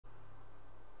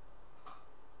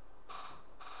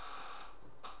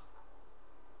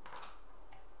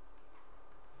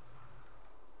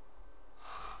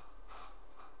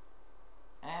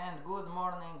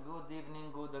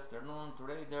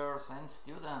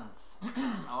friends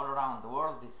all around the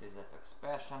world. This is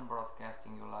FXPassion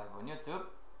broadcasting you live on YouTube,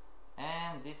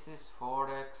 and this is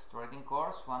Forex Trading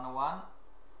Course 101.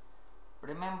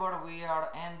 Remember, we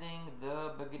are ending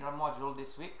the beginner module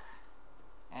this week,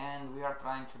 and we are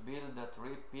trying to build the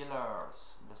three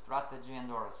pillars: the strategy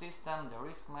and or system, the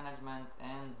risk management,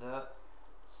 and the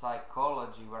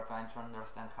psychology. We are trying to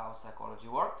understand how psychology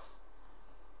works.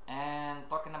 And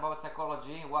talking about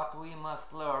psychology, what we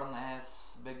must learn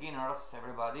as beginners,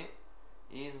 everybody,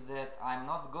 is that I'm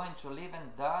not going to live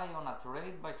and die on a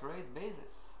trade by trade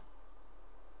basis.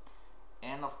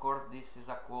 And of course, this is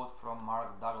a quote from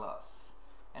Mark Douglas.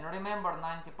 And remember,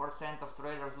 90% of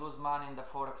traders lose money in the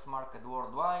Forex market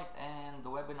worldwide, and the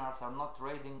webinars are not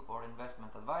trading or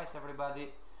investment advice,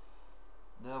 everybody.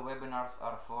 The webinars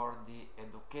are for the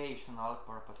educational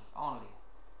purposes only.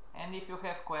 And if you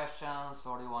have questions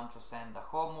or you want to send the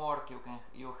homework,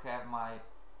 you have my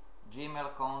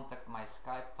Gmail contact, my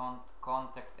Skype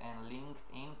contact, and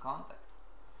LinkedIn contact.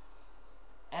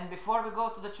 And before we go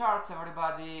to the charts,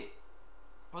 everybody,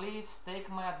 please take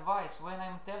my advice when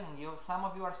I'm telling you. Some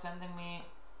of you are sending me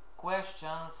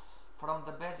questions from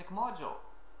the basic module.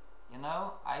 You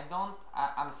know,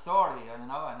 I'm sorry, you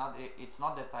know, it's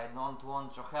not that I don't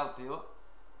want to help you,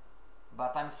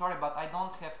 but I'm sorry, but I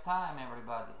don't have time,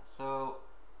 everybody. So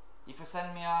if you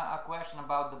send me a question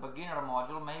about the beginner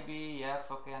module, maybe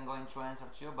yes, okay, I'm going to answer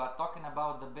to you. But talking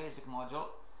about the basic module,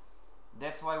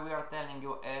 that's why we are telling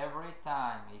you every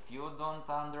time. If you don't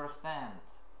understand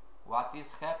what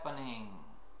is happening,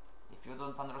 if you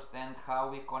don't understand how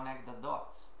we connect the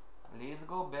dots, please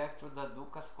go back to the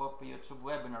Ducascope YouTube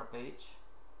webinar page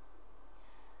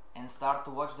and start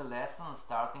to watch the lesson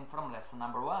starting from lesson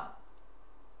number 1.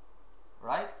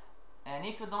 Right? And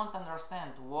if you don't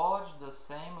understand, watch the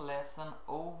same lesson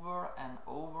over and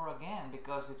over again,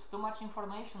 because it's too much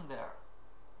information there.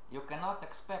 You cannot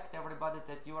expect everybody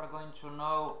that you are going to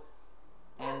know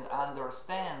and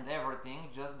understand everything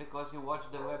just because you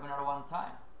watch the webinar one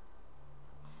time.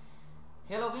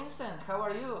 Hello Vincent, how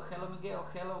are you? Hello Miguel,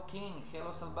 hello King,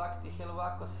 hello Salbakti, hello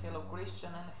Akos, hello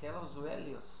Christian, and hello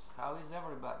Zuelius. How is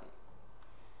everybody?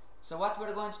 So what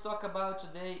we're going to talk about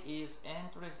today is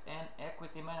entries and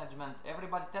equity management.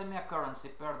 Everybody, tell me a currency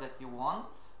pair that you want.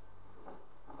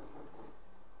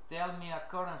 Tell me a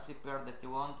currency pair that you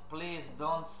want. Please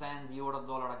don't send euro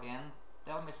dollar again.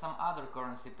 Tell me some other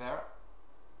currency pair.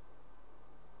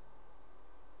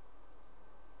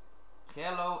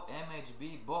 Hello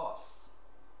MHB boss.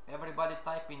 Everybody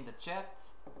type in the chat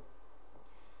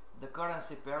the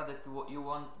currency pair that you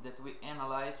want that we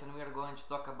analyze, and we are going to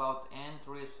talk about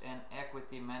entries and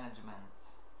equity management.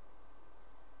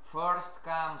 First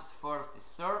comes, first is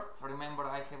served. Remember,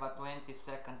 I have a 20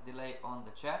 seconds delay on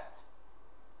the chat.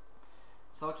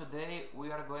 So today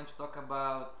we are going to talk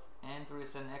about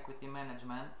entries and equity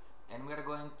management, and we are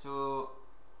going to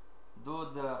do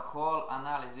the whole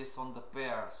analysis on the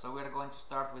pair. So we are going to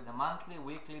start with the monthly,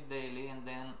 weekly, daily, and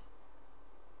then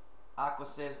Akko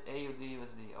says AUD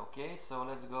USD. Okay, so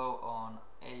let's go on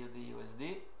AUD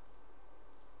USD.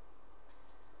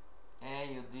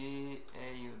 AUD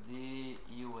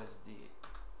USD.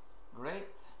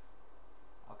 Great.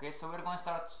 Okay, so we are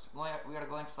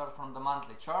going to start from the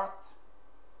monthly chart.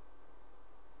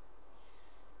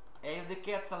 AUD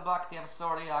Quetzalbakti, I'm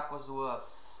sorry, Akos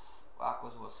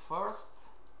was first.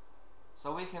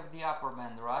 So we have the upper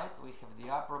band, right? We have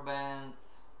the upper band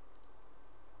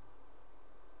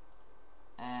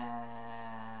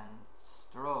and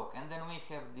stroke, and then we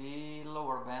have the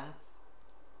lower band.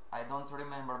 I don't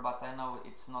remember, but I know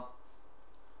it's not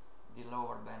the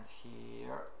lower band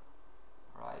here,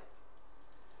 right?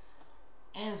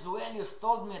 And Zuelius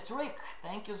told me a trick.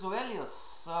 Thank you, Zuelius.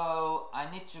 So I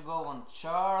need to go on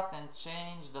chart and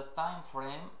change the time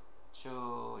frame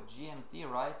to GMT,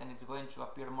 right? And it's going to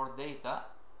appear more data.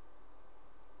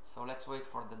 So let's wait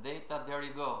for the data. There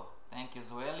you go. Thank you,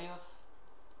 Zuelius.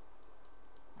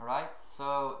 Right,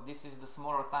 so this is the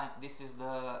smaller time, this is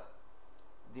the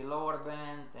lower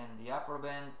band and the upper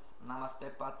band.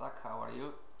 Namaste Patak, how are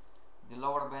you? The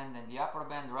lower band and the upper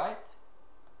band, right?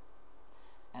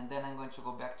 And then I'm going to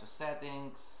go back to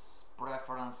settings,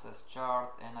 preferences,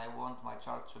 chart, and I want my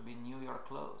chart to be New York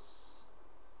close.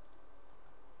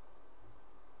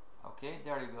 Okay,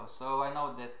 there you go. So I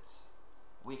know that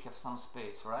we have some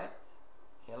space, right?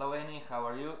 Hello Annie, how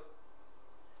are you?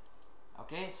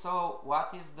 Okay, so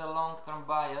what is the long-term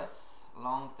bias?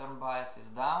 Long-term bias is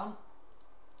down.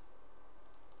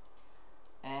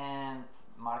 And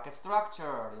market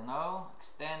structure, you know,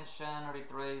 extension,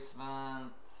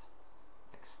 retracement,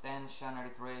 extension,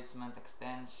 retracement,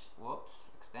 extension,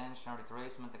 whoops, extension,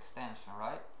 retracement, extension,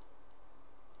 right?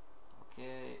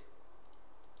 Okay,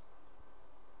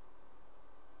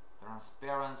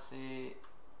 transparency,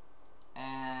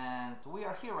 and we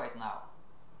are here right now.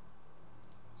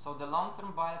 So the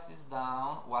long-term bias is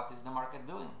down. What is the market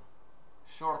doing?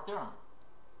 Short-term.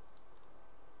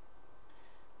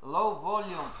 Low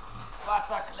volume.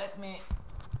 Patak, let me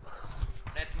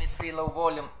see low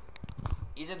volume.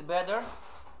 Is it better?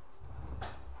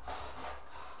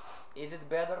 Is it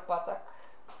better, Patak?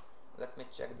 Let me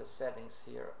check the settings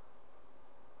here.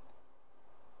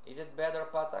 Is it better,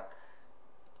 Patak?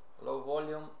 Low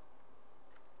volume.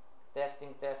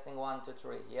 Testing, 1, 2,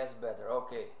 3. Yes, better.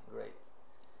 Okay, great.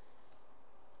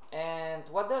 And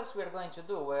what else we are going to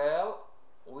do? Well,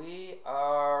 we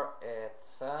are at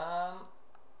some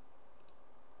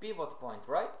pivot point,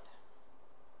 right?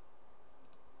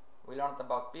 We learned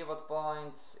about pivot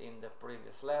points in the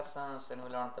previous lessons, and we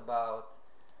learned about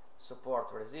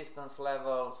support resistance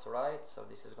levels, right? So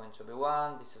this is going to be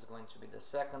one, this is going to be the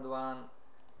second one,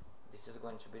 this is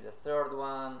going to be the third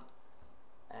one,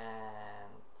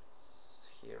 and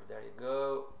here, there you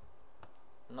go.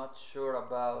 Not sure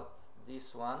about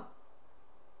this one.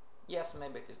 Yes,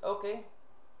 maybe it is okay.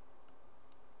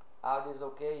 Audio is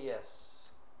okay, yes.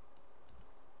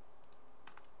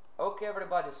 Okay,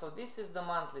 everybody, so this is the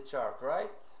monthly chart, right?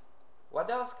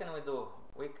 What else can we do?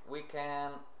 We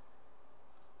can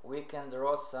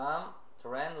draw some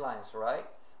trend lines, right?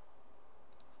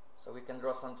 So we can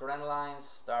draw some trend lines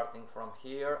starting from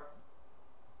here.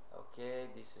 Okay,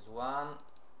 this is one,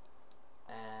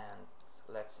 and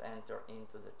let's enter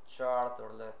into the chart,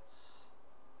 or let's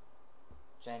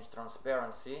change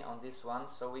transparency on this one.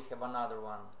 So we have another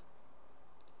one,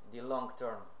 the long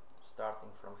term,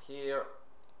 starting from here,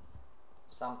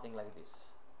 something like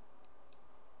this.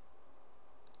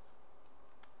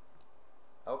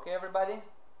 Okay, everybody,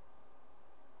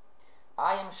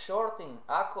 I am shorting.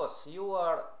 Akos, you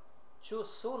are too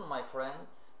soon, my friend.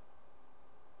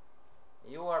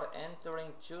 You are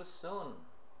entering too soon,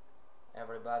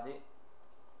 everybody.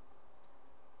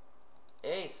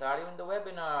 Ace, are you in the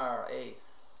webinar?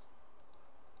 Ace,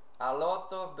 a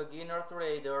lot of beginner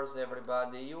traders,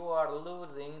 everybody. You are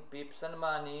losing pips and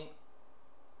money,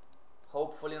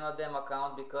 hopefully not them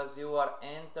account, because you are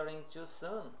entering too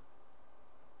soon,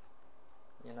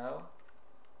 you know.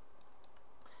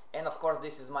 And of course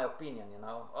this is my opinion, you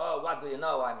know. Oh, what do you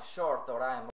know, I'm short or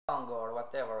I'm wrong or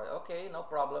whatever. Okay, no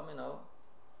problem, you know.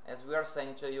 As we are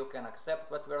saying to you, you can accept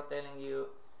what we are telling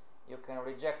you, you can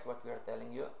reject what we are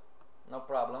telling you, no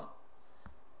problem.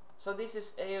 So this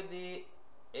is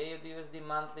AUD/USD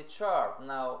monthly chart.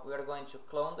 Now we are going to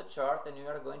clone the chart, and we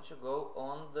are going to go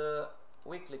on the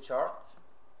weekly chart,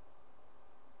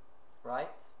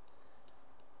 right?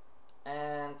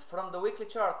 And from the weekly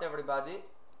chart, everybody,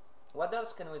 what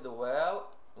else can we do? Well,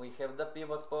 we have the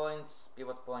pivot points.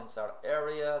 Pivot points are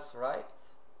areas, right?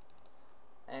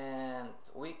 And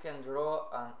we can draw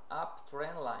an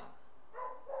uptrend line,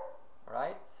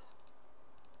 right?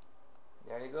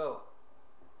 There you go.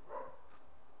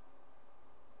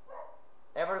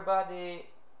 Everybody,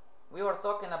 we were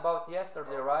talking about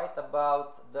yesterday, right?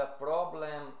 About the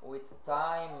problem with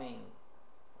timing,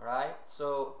 right?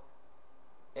 So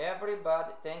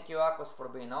everybody, thank you, Akos, for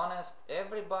being honest.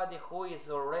 Everybody who is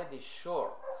already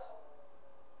short,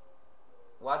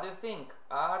 what do you think?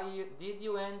 Did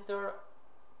you enter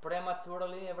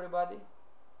prematurely, everybody?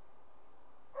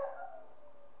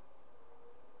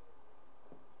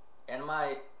 And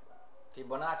my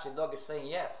Fibonacci dog is saying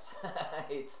yes.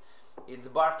 it's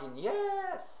barking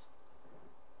yes.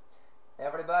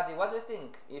 Everybody, what do you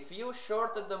think? If you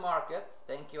shorted the market,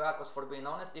 thank you, Akos, for being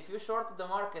honest. If you shorted the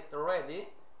market already,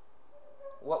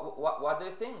 what do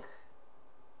you think?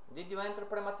 Did you enter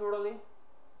prematurely?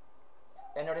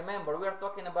 And remember, we are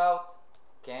talking about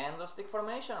candlestick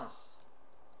formations,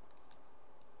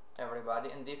 everybody,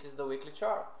 and this is the weekly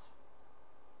chart.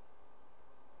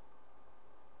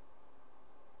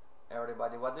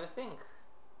 Everybody, what do you think?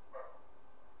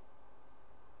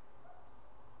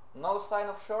 No sign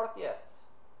of short yet.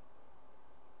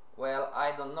 Well,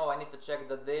 I don't know. I need to check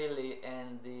the daily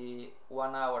and the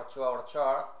 1 hour, 2 hour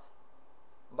chart.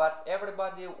 But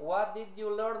everybody, what did you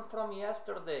learn from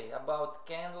yesterday about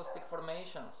candlestick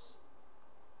formations?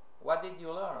 What did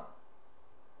you learn?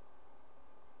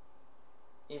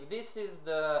 If this is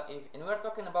the, and we're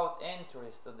talking about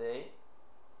entries today,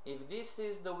 if this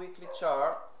is the weekly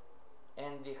chart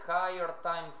and the higher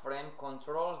time frame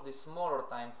controls the smaller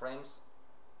time frames,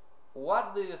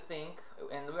 what do you think,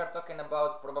 and we are talking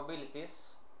about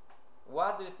probabilities,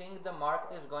 what do you think the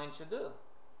market is going to do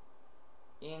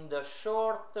in the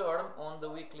short term on the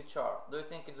weekly chart? Do you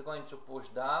think it's going to push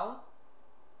down,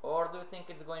 or do you think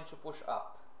it's going to push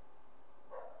up?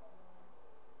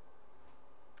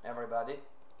 Everybody,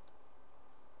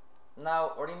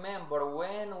 Now remember,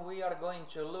 when we are going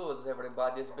to lose,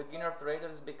 everybody, as beginner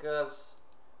traders, because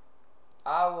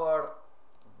our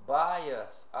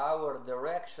bias, our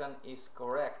direction is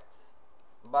correct,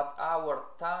 but our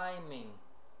timing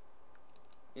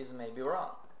is maybe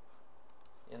wrong,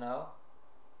 you know.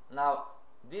 Now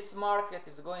this market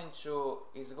is going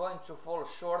to fall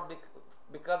short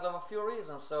because of a few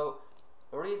reasons. So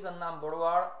reason number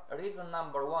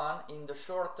one, in the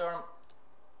short term,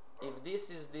 if this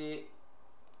is the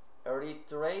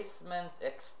retracement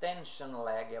extension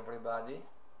leg, everybody,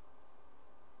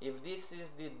 if this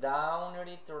is the down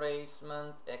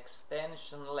retracement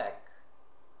extension leg,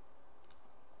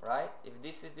 right, if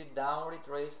this is the down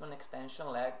retracement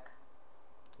extension leg,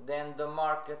 then the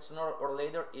market sooner or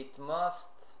later it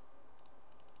must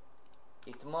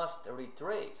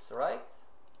retrace, right?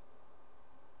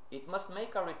 It must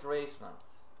make a retracement.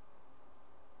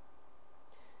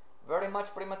 Very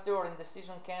much premature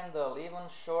indecision candle. Even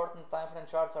short and time frame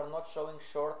charts are not showing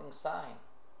shorting sign.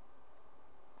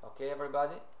 Okay,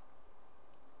 everybody?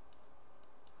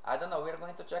 I don't know, we're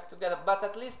going to check together, but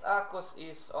at least Akos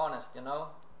is honest, you know.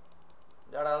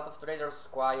 There are a lot of traders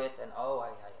quiet and, oh,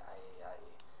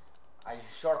 I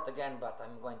short again, but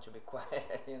I'm going to be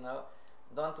quiet, you know.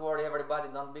 Don't worry, everybody,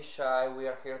 don't be shy, we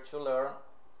are here to learn.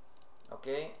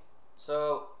 Okay,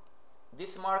 so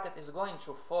this market is going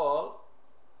to fall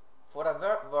for a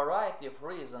variety of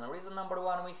reasons. Reason number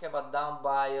one, we have a down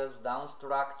bias, down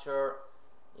structure,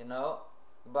 you know,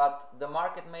 but the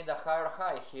market made a higher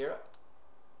high here,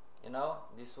 you know.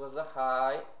 This was a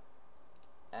high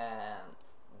and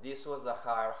this was a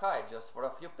higher high, just for a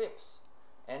few pips.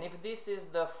 And if this is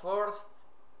the first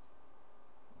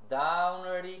down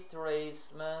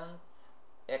retracement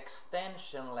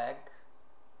extension leg,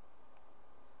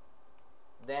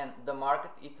 then the market,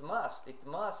 it must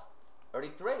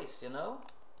retrace, you know.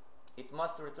 It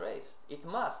must retrace, it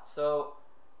must. So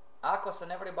Akos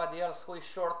and everybody else who is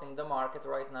shorting the market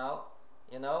right now,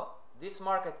 you know, this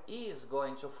market is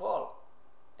going to fall,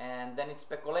 and then it's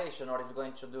speculation, or it's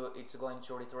going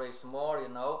to retrace more, you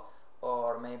know,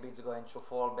 or maybe it's going to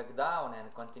fall back down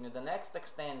and continue the next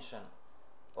extension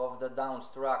of the down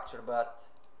structure. But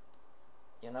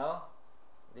you know,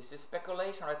 this is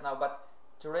speculation right now. But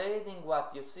trading,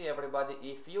 what you see, everybody,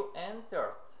 if you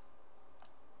entered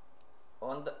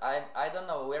on the, I don't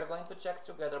know, we're going to check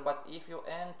together, but if you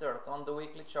entered on the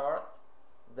weekly chart,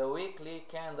 the weekly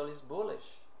candle is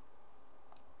bullish.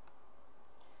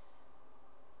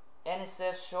 And it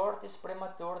says short is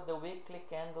premature, the weekly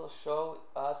candle show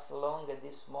us long at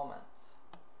this moment.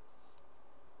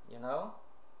 You know?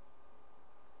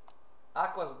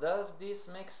 Akos, does this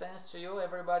make sense to you,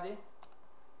 everybody?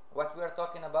 What we are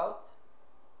talking about?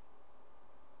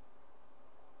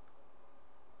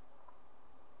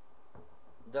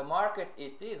 The market,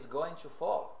 it is going to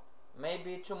fall.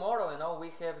 Maybe tomorrow, you know,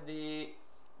 we have the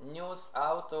news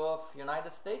out of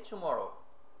United States tomorrow.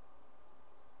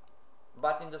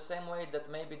 But in the same way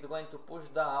that maybe it's going to push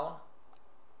down,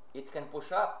 it can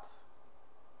push up.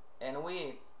 And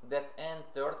we that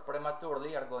entered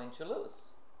prematurely are going to lose.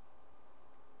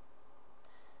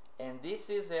 And this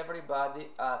is, everybody,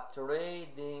 a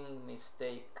trading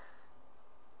mistake.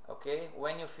 Okay?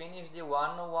 When you finish the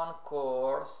 101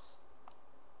 course,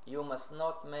 you must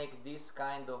not make this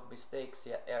kind of mistakes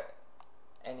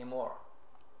anymore.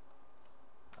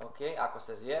 Okay? Akos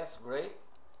says yes, great.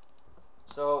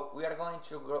 So we are going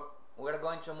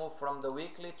to move from the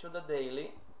weekly to the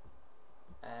daily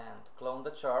and clone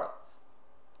the chart,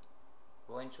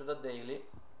 going to the daily,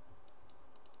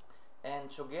 and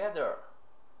together,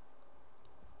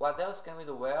 what else can we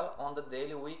do? Well, on the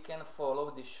daily we can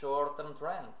follow the short-term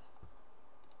trend,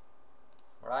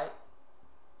 right?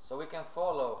 So we can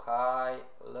follow high,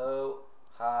 low,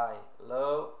 high,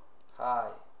 low,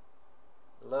 high,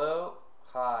 low,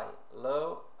 high,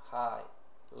 low, high,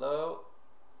 low,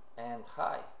 and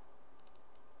high,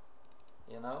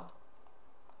 you know.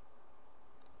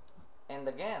 And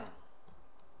again,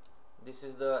 this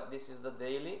is the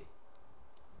daily,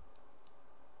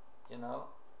 you know.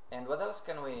 And what else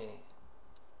can we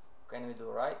do,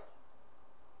 right?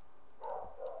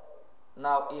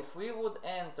 Now if we would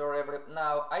enter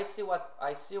now I see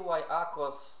why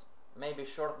Akos maybe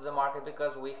short the market,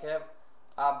 because we have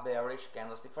a bearish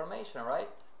candlestick formation, right?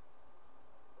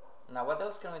 Now what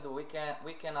else can we do? We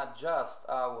can adjust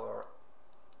our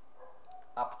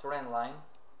uptrend line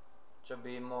to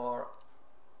be more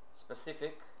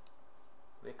specific.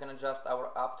 We can adjust our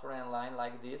uptrend line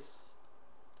like this,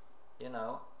 you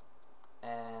know.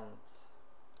 And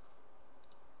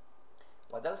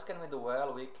what else can we do?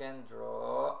 Well, we can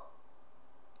draw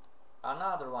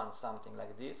another one, something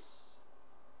like this,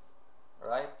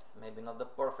 right? Maybe not the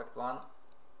perfect one.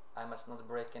 I must not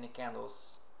break any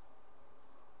candles.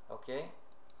 Okay,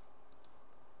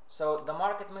 so the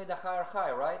market made a higher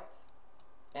high, right?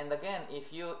 And again,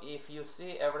 if you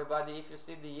see, everybody, if you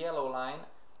see the yellow line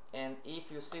and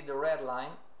if you see the red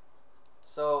line,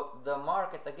 so the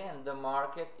market, again, the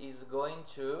market is going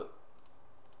to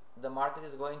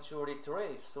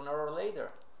retrace sooner or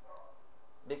later,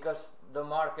 because the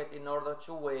market, in order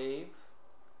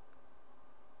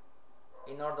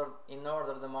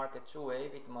the market to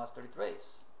wave, it must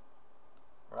retrace,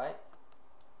 right?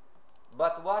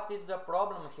 But what is the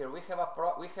problem here? We have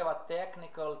a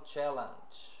technical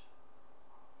challenge.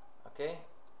 Okay,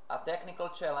 a technical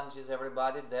challenge is,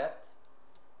 everybody, that,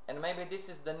 and maybe this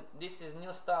is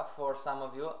new stuff for some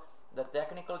of you. The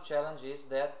technical challenge is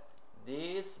that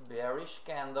this bearish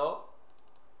candle,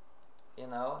 you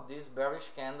know, this bearish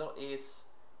candle is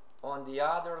on the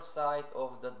other side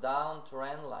of the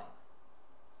downtrend line.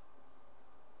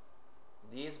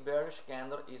 This bearish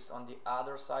candle is on the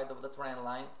other side of the trend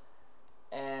line.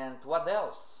 And what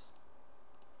else?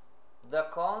 The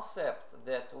concept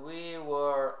that we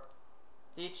were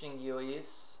teaching you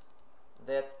is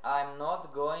that I'm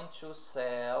not going to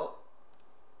sell,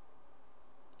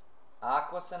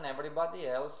 Aquas and everybody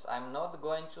else, I'm not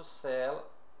going to sell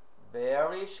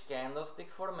bearish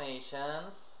candlestick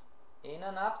formations in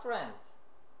an uptrend.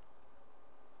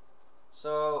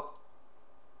 So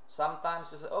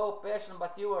sometimes you say, oh, Passion,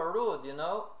 but you are rude, you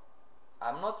know.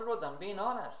 I'm not rude, I'm being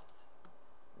honest.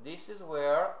 This is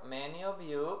where many of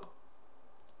you,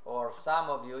 or some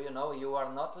of you, you know, you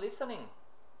are not listening.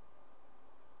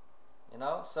 You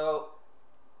know, so,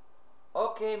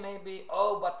 okay, maybe,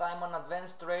 oh, but I'm an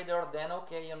advanced trader, then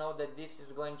okay, you know that this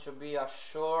is going to be a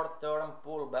short-term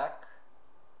pullback.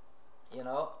 You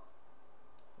know,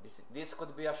 this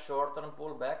could be a short-term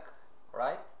pullback,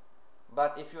 right?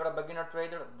 But if you're a beginner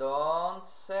trader, don't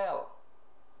sell.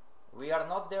 We are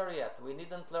not there yet. We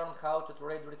didn't learn how to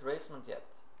trade retracement yet.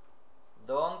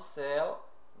 Don't sell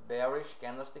bearish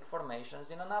candlestick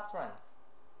formations in an uptrend.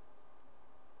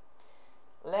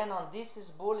 Lennon, this is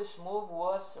bullish move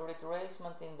was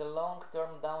retracement in the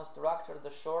long-term down structure. The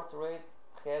short rate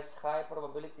has high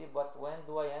probability, but when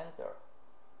do I enter?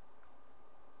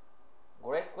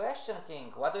 Great question,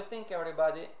 King. What do you think,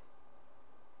 everybody?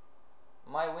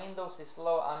 My Windows is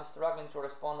slow. I'm struggling to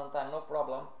respond on time. No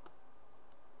problem.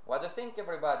 What do you think,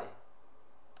 everybody?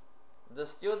 The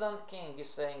student King is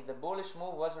saying the bullish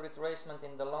move was retracement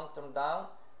in the long-term down.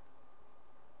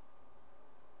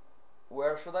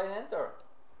 Where should I enter?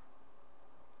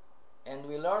 And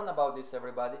we learn about this,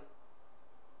 everybody.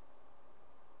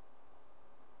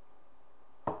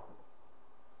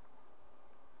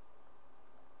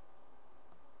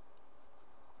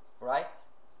 Right?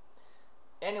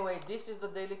 Anyway, this is the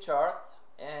daily chart,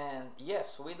 and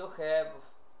yes, we do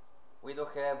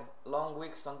have long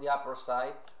wicks on the upper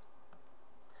side.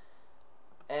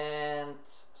 And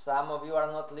some of you are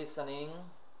not listening.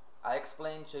 I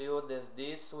explained to you that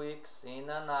these wicks in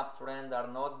an uptrend are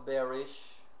not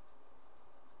bearish.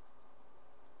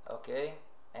 Okay,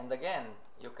 and again,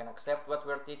 you can accept what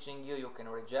we're teaching you, you can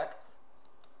reject,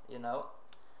 you know.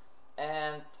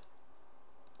 And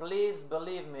please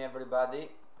believe me, everybody,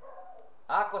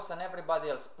 Akos and everybody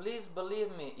else, please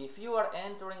believe me, if you are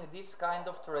entering this kind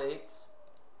of trades,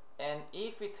 and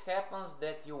if it happens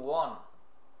that you won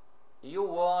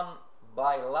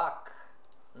by luck,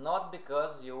 not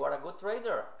because you are a good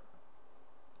trader.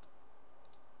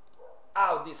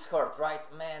 Ow, this hurt, right?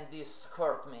 Man, this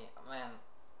hurt me, man.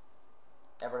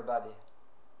 Everybody,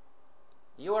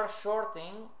 you are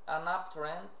shorting an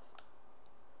uptrend,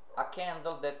 a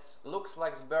candle that looks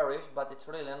like it's bearish, but it's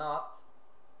really not,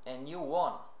 and you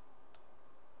won.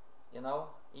 You know,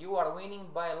 you are winning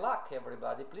by luck,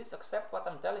 everybody. Please accept what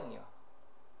I'm telling you.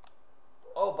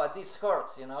 Oh, but this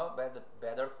hurts, you know,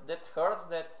 better that hurts,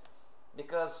 that,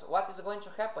 because what is going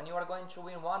to happen? You are going to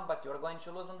win one, but you are going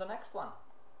to lose on the next one.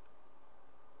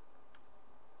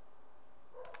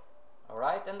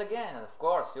 Alright, and again, of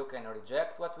course, you can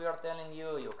reject what we are telling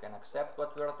you, you can accept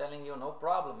what we are telling you, no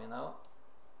problem, you know.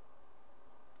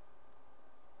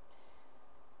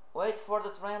 Wait for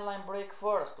the trend line break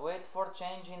first, wait for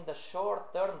change in the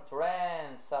short-term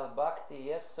trend, Salbakti,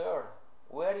 yes sir.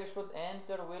 Where you should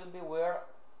enter will be where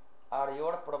are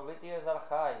your probabilities are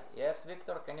high. Yes,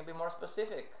 Victor, can you be more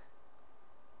specific?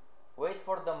 Wait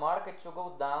for the market to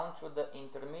go down to the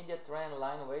intermediate trend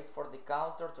line, wait for the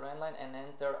counter trend line and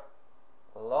enter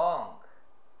long.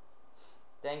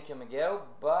 Thank you, Miguel,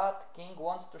 but King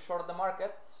wants to short the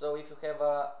market, so if you have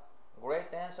a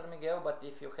great answer, Miguel, but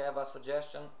if you have a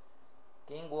suggestion,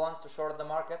 King wants to short the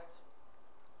market.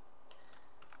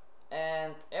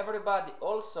 And everybody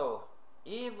also,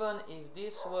 even if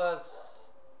this was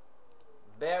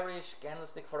bearish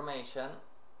candlestick formation,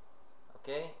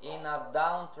 okay, in a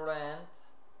downtrend,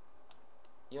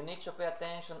 you need to pay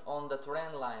attention on the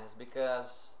trend lines,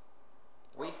 because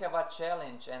we have a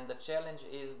challenge, and the challenge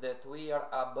is that we are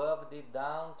above the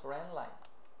downtrend line.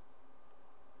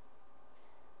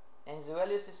 And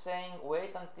Zuelius is saying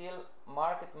wait until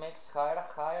market makes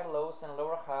higher lows and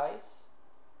lower highs,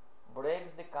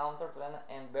 breaks the counter trend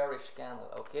and bearish candle.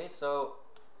 Okay, so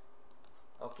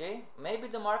okay, maybe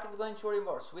the market's going to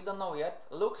reverse, we don't know yet.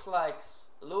 Looks like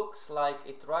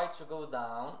it tried to go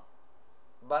down,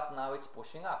 but now it's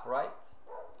pushing up, right?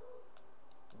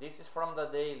 This is from the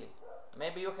daily.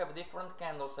 Maybe you have different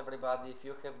candles, everybody, if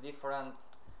you have different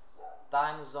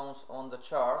time zones on the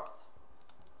chart.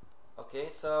 Okay,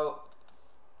 so,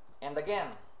 and again,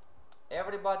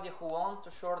 everybody who want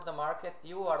to short the market,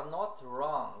 you are not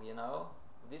wrong, you know.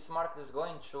 This market is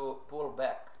going to pull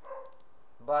back,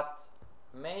 but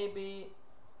maybe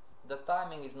the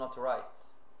timing is not right.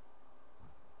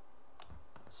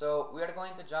 So we are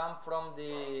going to jump from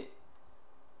the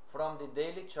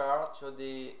daily chart to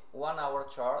the 1 hour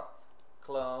chart,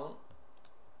 clone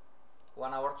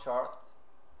 1 hour chart,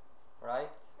 right?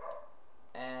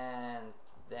 And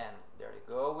then there you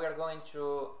go. We are going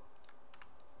to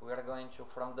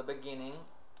from the beginning,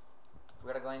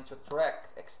 we are going to track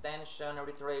extension,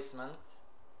 retracement.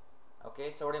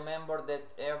 Okay, so remember that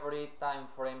every time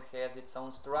frame has its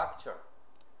own structure.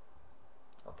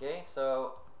 Okay,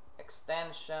 so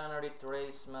extension,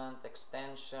 retracement,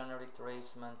 extension,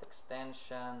 retracement,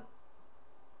 extension,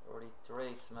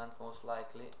 retracement, most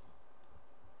likely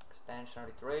extension,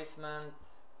 retracement,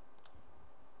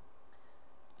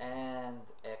 and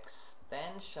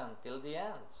extension till the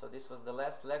end. So this was the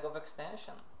last leg of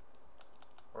extension,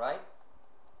 right?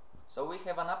 So we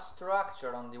have an up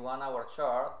structure on the 1 hour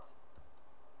chart.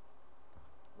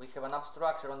 We have an up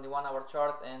structure on the 1 hour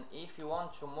chart, and if you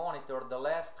want to monitor the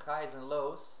last highs and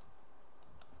lows,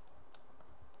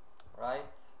 right?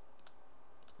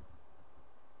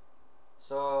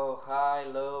 So high,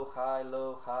 low, high,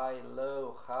 low, high,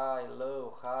 low, high,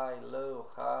 low, high, low,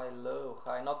 high, low,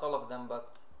 high. Not all of them,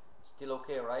 but still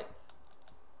okay, right?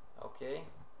 Okay.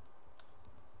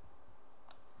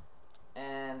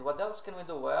 And what else can we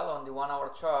do? Well, on the 1 hour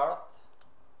chart,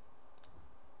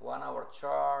 1 hour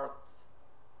chart,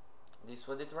 this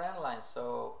was the trend line.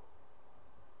 So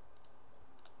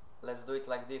let's do it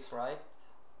like this, right?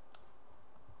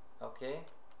 Okay.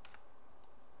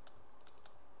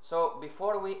 So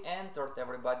before we entered,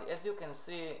 everybody, as you can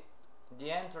see,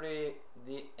 the entry,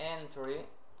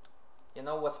 you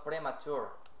know, was premature.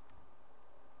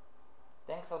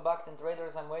 Thanks, Albactin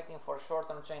traders. I'm waiting for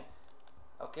short-term chain.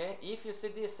 Okay, if you see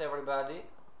this, everybody,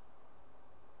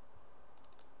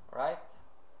 right?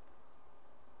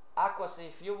 Akos,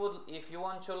 if you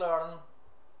want to learn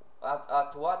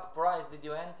at what price did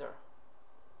you enter?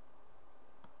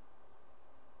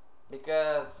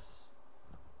 Because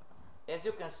as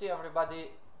you can see,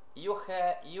 everybody,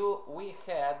 we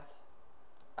had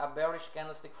a bearish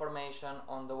candlestick formation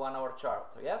on the 1 hour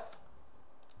chart. Yes?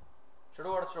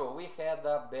 True or true? We had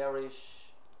a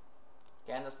bearish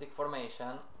candlestick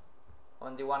formation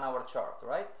on the 1 hour chart,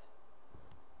 right?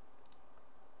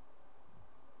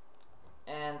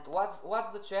 And what's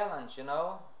the challenge, you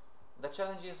know? The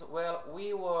challenge is, well,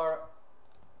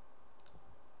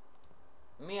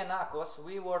 me and Akos,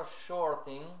 we were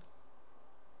shorting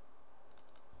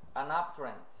an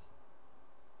uptrend.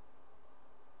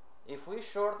 If we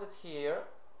shorted here,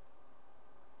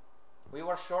 we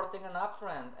were shorting an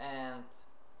uptrend, and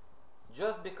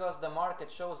just because the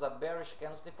market shows a bearish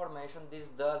candlestick formation, this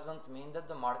doesn't mean that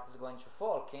the market is going to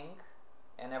fall, King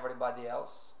and everybody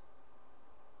else.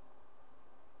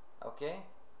 Okay?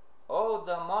 Oh,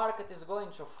 the market is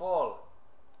going to fall.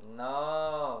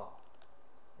 No.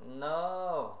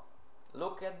 No.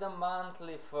 Look at the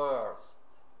monthly first.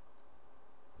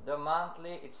 The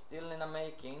monthly, it's still in the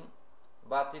making,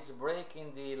 but it's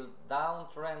breaking the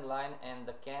downtrend line and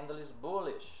the candle is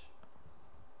bullish.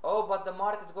 Oh, but the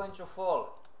market is going to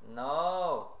fall.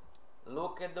 No.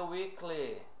 Look at the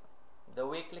weekly. The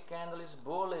weekly candle is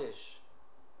bullish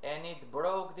and it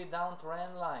broke the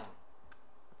downtrend line.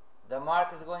 The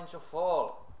market is going to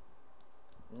fall.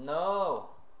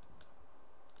 No.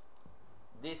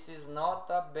 This is not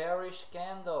a bearish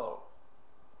candle.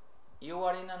 You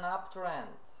are in an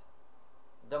uptrend.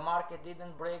 The market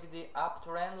didn't break the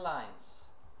uptrend lines.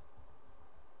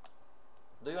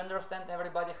 Do you understand,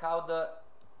 everybody, how the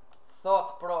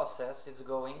thought process is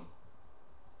going?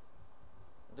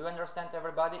 Do you understand,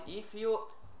 everybody?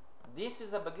 This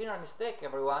is a beginner mistake,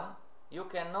 everyone. you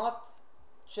cannot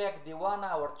check the 1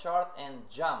 hour chart and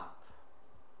jump.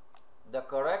 The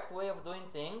correct way of doing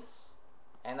things,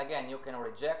 and again, you can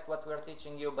reject what we are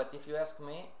teaching you, but if you ask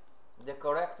me, the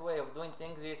correct way of doing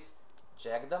things is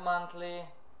check the monthly,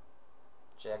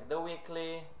 check the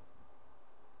weekly,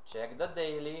 check the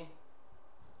daily,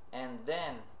 and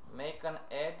then make an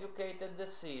educated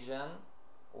decision.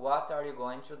 What are you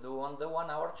going to do on the 1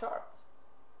 hour chart?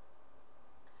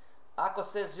 Akos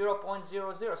says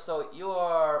 0.00, so you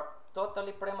are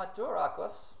totally premature,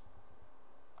 Akos.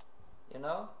 You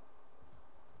know,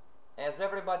 as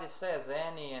everybody says,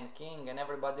 Annie and King and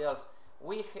everybody else,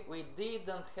 we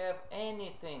didn't have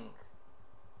anything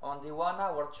on the 1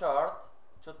 hour chart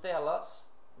to tell us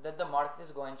that the market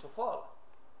is going to fall.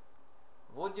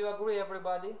 Would you agree,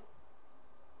 everybody?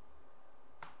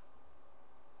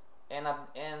 And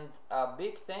a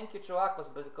big thank you to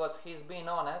Akos, because he's being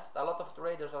honest. A lot of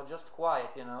traders are just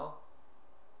quiet, you know.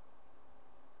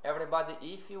 Everybody,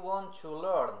 if you want to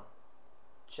learn,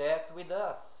 chat with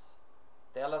us.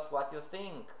 Tell us what you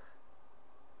think.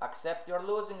 Accept your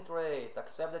losing trade.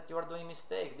 Accept that you are doing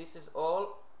mistakes. This is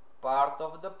all part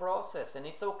of the process, and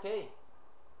it's okay.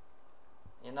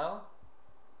 You know?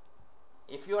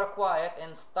 If you are quiet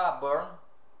and stubborn,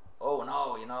 oh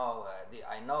no, you know,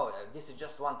 I know this is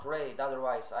just one trade,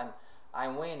 otherwise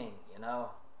I'm winning, you know.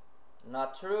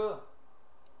 Not true.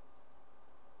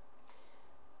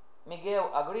 Miguel,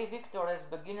 agree, Victor, as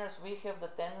beginners we have the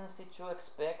tendency to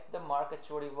expect the market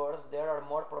to reverse. There are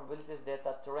more probabilities that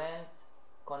a trend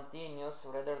continues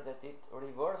rather than it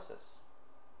reverses.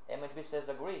 MHB says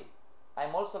agree.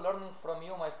 I'm also learning from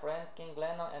you, my friend King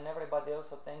Leno, and everybody else,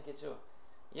 so thank you too.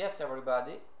 Yes,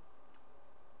 everybody.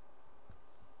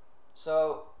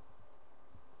 So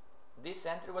this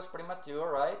entry was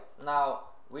premature, right? Now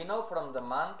we know from the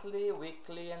monthly,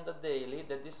 weekly and the daily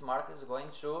that this market is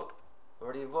going to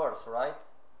reverse, right?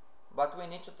 But we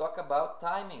need to talk about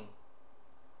timing,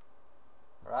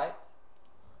 right?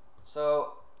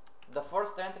 So the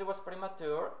first entry was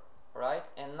premature, right?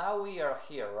 And now we are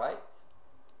here, right?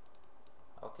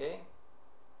 Okay,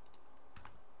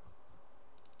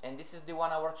 and this is the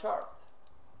 1 hour chart.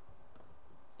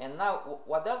 And now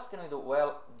what else can we do?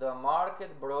 Well, the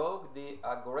market broke the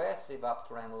aggressive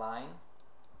uptrend line,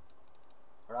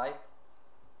 right?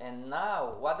 And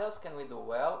now what else can we do?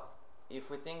 Well, if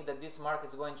we think that this market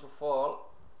is going to fall,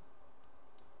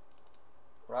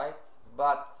 right?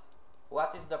 But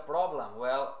what is the problem?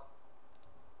 Well,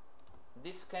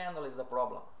 this candle is the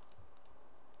problem,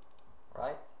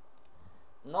 right?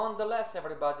 Nonetheless,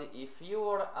 everybody, if you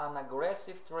are an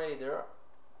aggressive trader,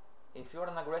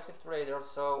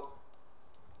 so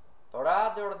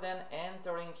rather than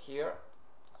entering here,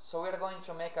 so we are going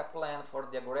to make a plan for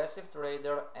the aggressive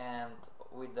trader and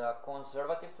with the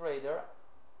conservative trader.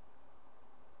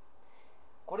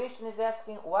 Christian is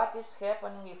asking, what is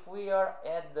happening if we are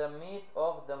at the mid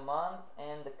of the month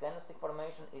and the candlestick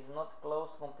formation is not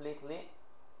closed completely?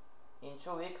 In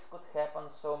 2 weeks could happen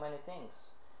so many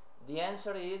things. The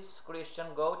answer is,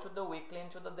 Christian, go to the weekly and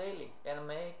to the daily and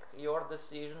make your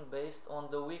decision based on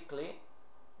the weekly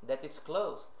that it's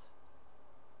closed.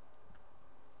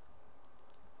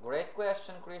 Great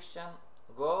question, Christian.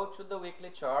 Go to the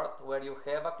weekly chart where you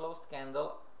have a closed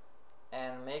candle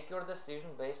and make your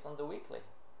decision based on the weekly.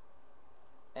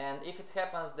 And if it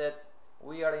happens that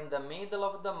we are in the middle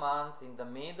of the month, in the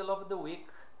middle of the week,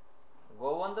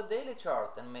 go on the daily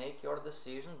chart and make your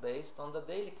decision based on the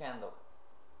daily candle.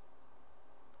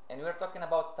 And we're talking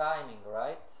about timing,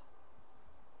 right?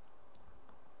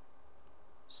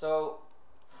 So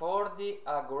for the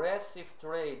aggressive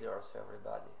traders,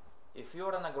 everybody, if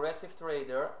you're an aggressive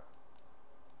trader,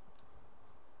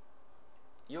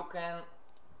 you can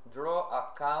draw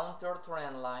a counter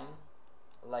trend line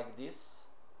like this,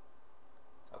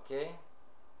 okay,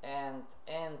 and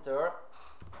enter.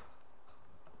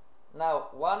 Now,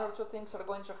 one or two things are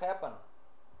going to happen.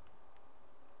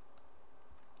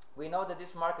 We know that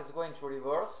this market is going to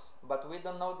reverse, but we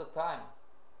don't know the time.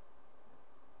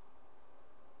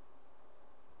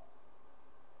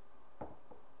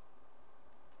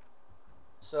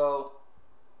 So,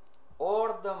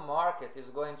 or the market is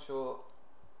going to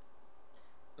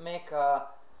make a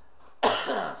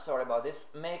sorry about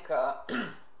this, make a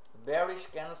bearish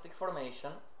candlestick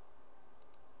formation,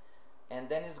 and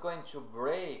then it's going to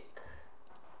break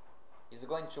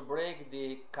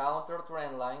the counter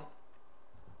trend line.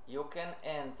 You can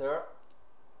enter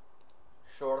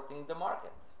shorting the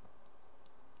market.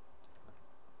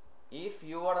 If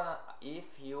you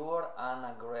are an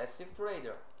aggressive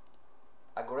trader,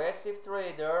 aggressive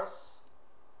traders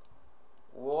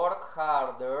work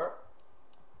harder,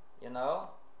 you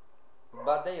know,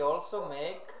 but they also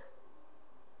make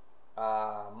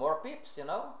more pips, you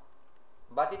know.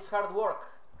 But it's hard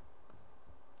work,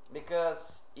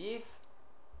 because if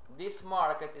this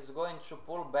market is going to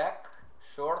pull back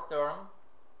short term,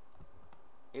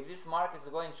 if this market is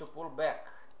going to pull back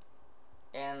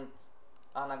and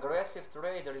an aggressive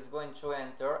trader is going to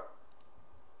enter,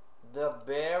 the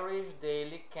bearish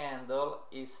daily candle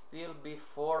is still be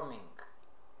forming,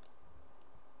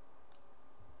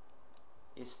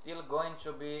 is still going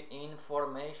to be in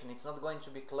formation. It's not going to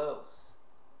be closed.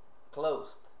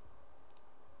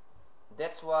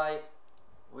 That's why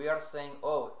we are saying,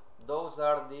 oh, those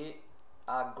are the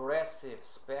aggressive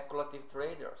speculative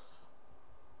traders,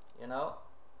 you know.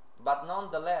 But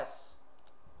nonetheless,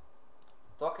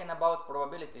 talking about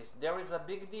probabilities, there is a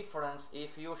big difference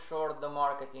if you short the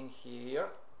market in here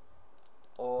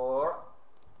or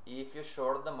if you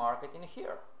short the market in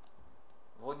here.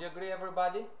 Would you agree,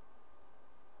 everybody?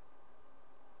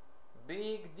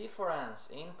 Big difference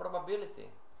in probability.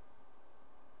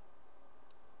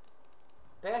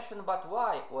 Passion, but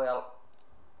why? Well,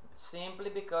 simply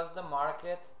because the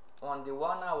market on the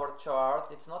 1 hour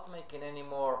chart, it's not making any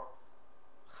more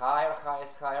higher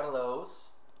highs, higher lows,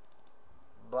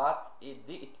 but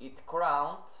it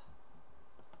crowned.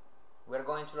 We're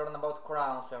going to learn about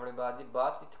crowns, everybody,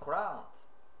 but it crowned.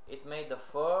 It made the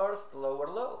first lower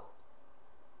low.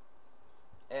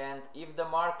 And if the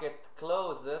market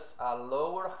closes a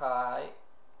lower high,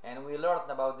 and we learned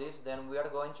about this, then we are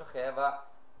going to have a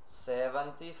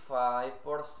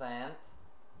 75%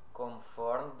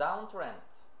 confirmed downtrend.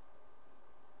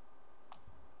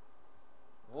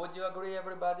 Would you agree,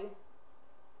 everybody?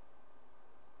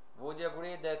 Would you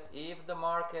agree that if the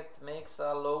market makes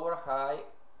a lower high,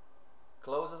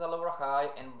 closes a lower high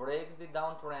and breaks the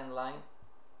downtrend line,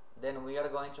 then we are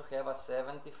going to have a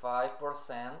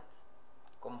 75%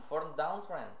 confirmed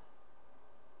downtrend,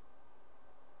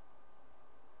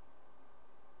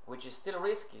 which is still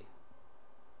risky.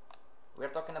 We're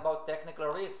talking about technical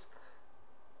risk.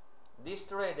 This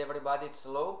trade, everybody, it's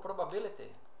low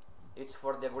probability. It's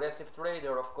for the aggressive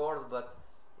trader, of course, but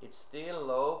it's still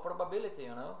low probability, you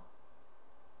know.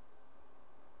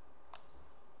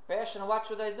 Passion, what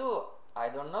should I do? I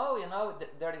don't know, you know.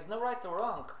 There is no right or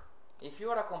wrong. If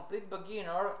you are a complete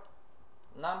beginner,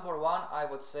 number one, I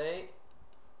would say,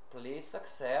 please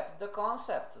accept the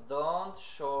concepts. Don't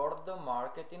short the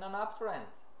market in an uptrend.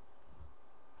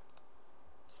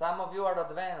 Some of you are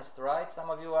advanced, right? Some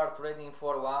of you are trading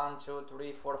for 1, 2,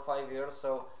 3, 4, 5 years,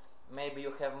 so maybe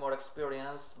you have more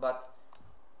experience. But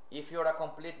if you're a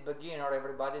complete beginner,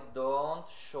 everybody, don't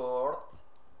short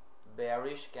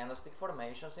bearish candlestick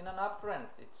formations in an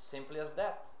uptrend. It's simply as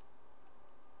that.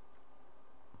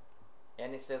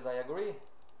 And he says, I agree.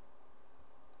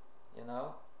 You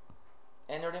know?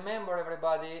 And remember,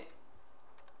 everybody,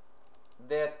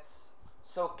 that,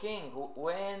 so King,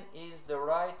 when is the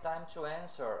right time to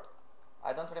answer?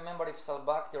 I don't remember if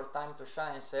Salbakti or Time to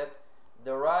Shine said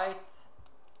the right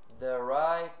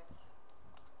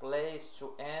place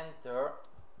to enter,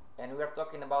 and we are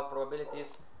talking about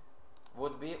probabilities,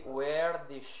 would be where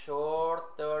the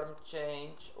short-term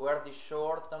change, where the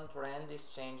short-term trend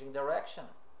is changing direction.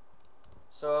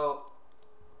 So,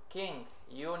 King,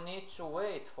 you need to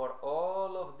wait for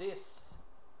all of this.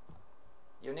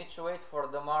 You need to wait for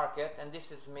the market, and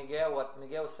this is Miguel, what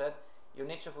Miguel said, you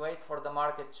need to wait for the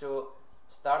market to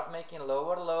start making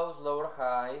lower lows, lower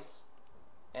highs,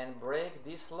 and break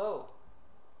this low.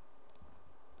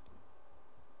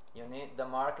 The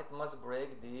market must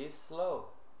break this low.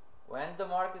 When the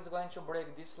market is going to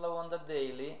break this low on the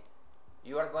daily,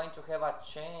 you are going to have a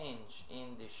change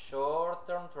in the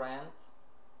short-term trend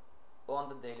on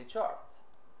the daily chart.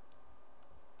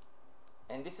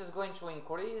 And this is going to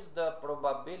increase the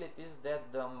probabilities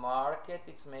that the market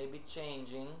is maybe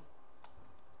changing,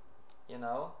 you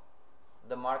know,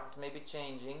 the markets may be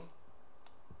changing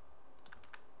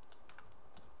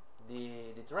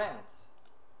the trend.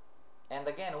 And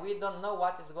again, we don't know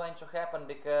what is going to happen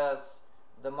because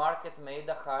the market made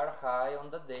a higher high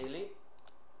on the daily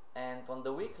and on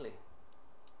the weekly.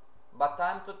 But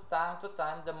time to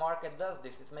time the market does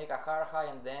this. It's make a higher high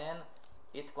and then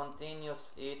it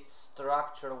continues its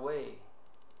structure way.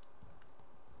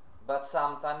 But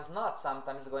sometimes not.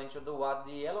 Sometimes it's going to do what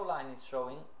the yellow line is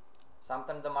showing.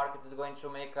 Sometimes the market is going to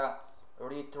make a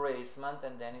retracement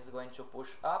and then it's going to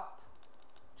push up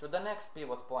to the next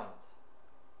pivot point.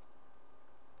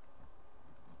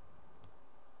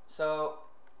 So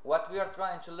what we are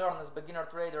trying to learn as beginner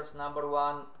traders, number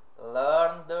one,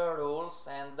 learn the rules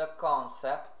and the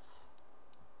concepts.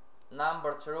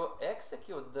 Number two,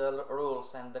 execute the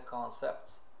rules and the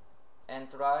concepts and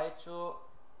try to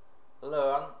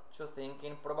learn to think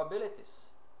in probabilities.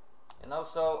 You know,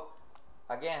 so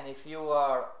again, if you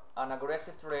are an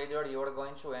aggressive trader, you are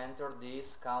going to enter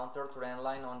this counter trend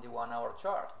line on the 1 hour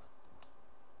chart,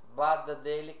 but the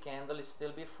daily candle is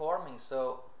still be forming,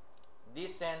 so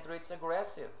this entry it's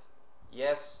aggressive.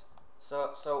 Yes,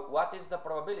 so what is the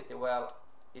probability? Well,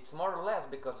 it's more or less,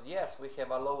 because yes, we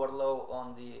have a lower low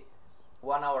on the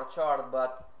 1 hour chart,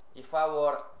 but if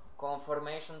our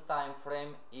confirmation time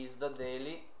frame is the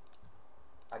daily,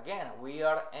 again we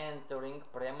are entering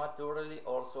prematurely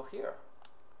also here.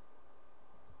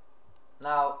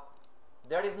 Now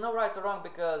there is no right or wrong,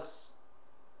 because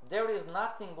there is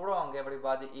nothing wrong,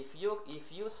 everybody, if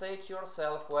you say to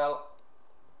yourself, well,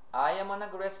 I am an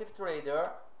aggressive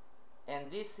trader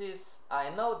and this is, I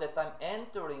know that I'm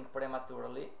entering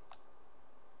prematurely,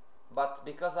 but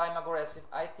because I'm aggressive,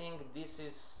 I think this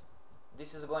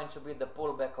is going to be the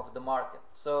pullback of the market.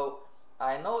 So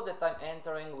I know that I'm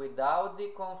entering without the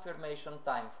confirmation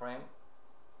time frame,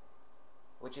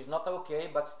 which is not okay,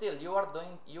 but still you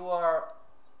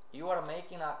are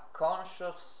making a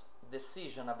conscious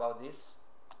decision about this.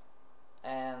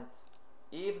 And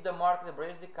if the market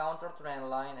breaks the counter trend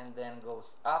line and then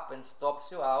goes up and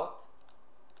stops you out,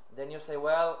 then you say,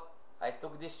 well, I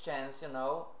took this chance, you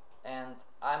know, and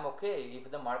I'm okay if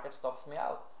the market stops me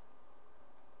out.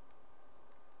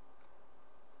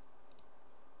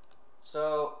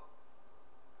 So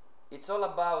it's all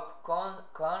about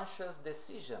conscious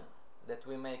decision that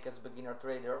we make as beginner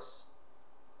traders,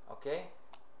 okay?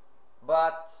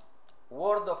 But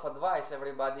word of advice,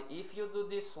 everybody, if you do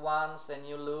this once and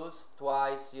you lose,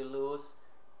 twice you lose,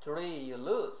 3 you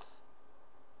lose,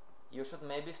 you should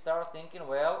maybe start thinking,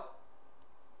 well,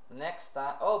 next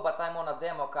time, oh, but I'm on a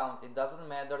demo account. It doesn't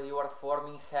matter, you are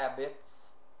forming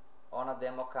habits on a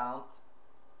demo account.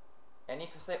 And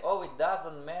if you say, oh, it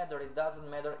doesn't matter,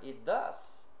 it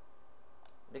does,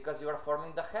 because you are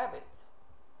forming the habit,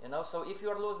 you know. So if you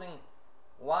are losing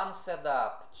 1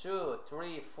 setup, 2,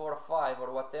 3, 4, 5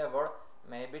 or whatever,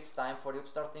 maybe it's time for you to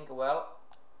start thinking, well,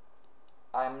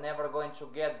 I'm never going to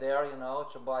get there, you know,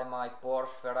 to buy my Porsche,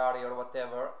 Ferrari or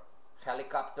whatever,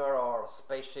 helicopter or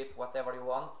spaceship, whatever you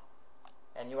want.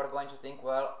 And you are going to think,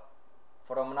 well,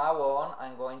 from now on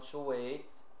I'm going to wait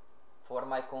for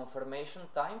my confirmation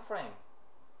time frame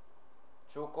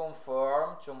to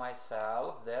confirm to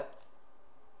myself that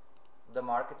the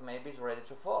market maybe is ready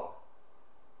to fall.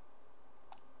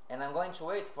 And I'm going to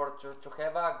wait for to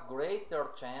have a greater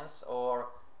chance, or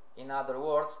in other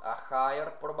words, a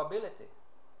higher probability.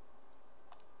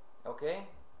 Okay?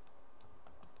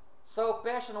 So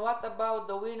Passion, what about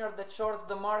the winner that shorts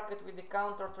the market with the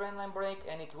counter trendline break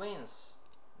and it wins?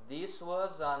 This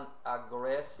was an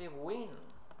aggressive win.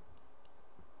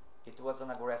 It was an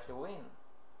aggressive win,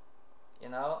 you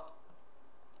know.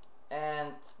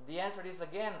 And the answer is,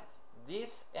 again,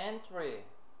 this entry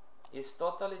is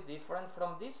totally different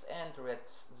from this entry at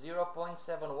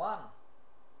 0.71,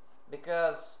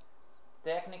 because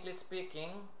technically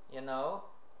speaking, you know,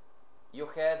 you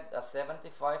had a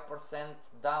 75%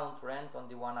 downtrend on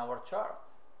the 1 hour chart.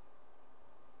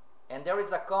 And there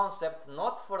is a concept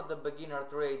not for the beginner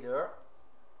trader,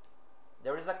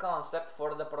 there is a concept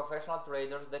for the professional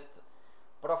traders, that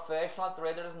professional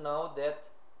traders know that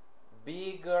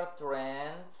bigger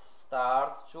trends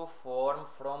start to form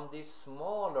from the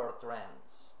smaller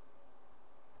trends.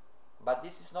 But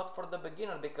this is not for the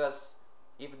beginner, because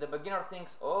if the beginner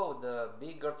thinks, oh, the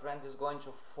bigger trend is going to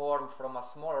form from a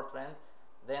smaller trend,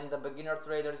 then the beginner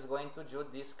trader is going to do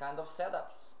this kind of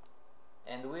setups.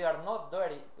 And we are not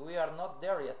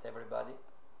there yet, everybody.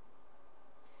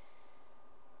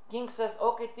 King says,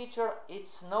 okay teacher,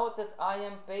 it's noted, I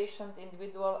am patient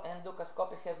individual and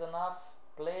Stohastic has enough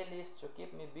playlist to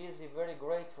keep me busy, very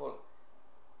grateful.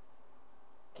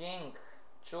 King,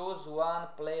 choose one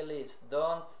playlist,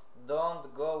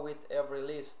 don't go with every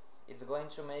list, it's going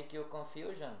to make you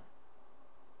confusion.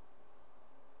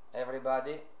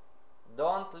 Everybody,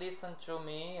 don't listen to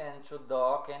me and to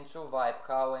Doc and to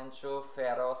Vibecow and to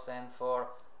Feroz and for,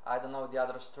 I don't know, the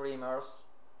other streamers,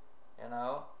 you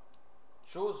know.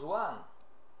 Choose one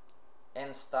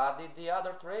and study the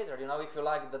other trader. You know, if you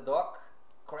like the Doc,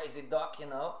 crazy Doc, you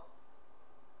know,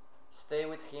 stay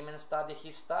with him and study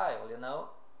his style, you know.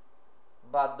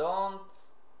 But don't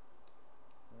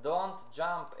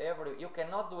jump you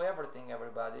cannot do everything,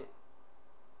 everybody.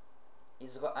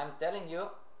 I'm telling you,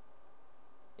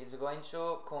 it's going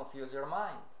to confuse your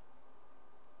mind.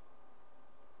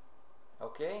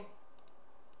 Okay?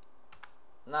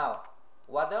 Now,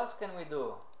 what else can we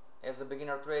do as a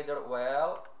beginner trader?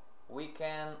 Well, we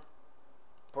can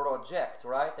project,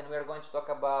 right? And we are going to talk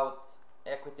about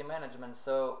equity management.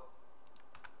 So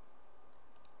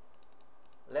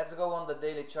Let's go on the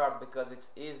daily chart because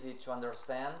it's easy to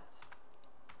understand.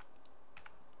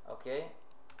 Okay,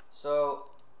 so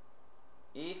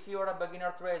if you're a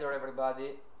beginner trader,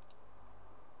 everybody,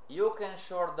 you can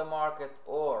short the market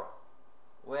or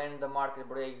when the market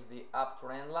breaks the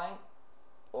uptrend line,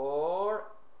 or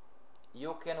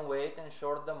you can wait and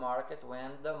short the market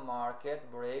when the market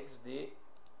breaks the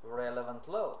relevant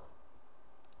low,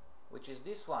 which is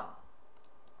this one.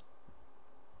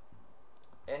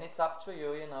 And it's up to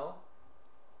you, you know.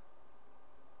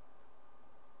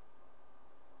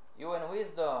 You and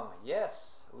wisdom,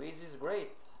 yes, Wiz is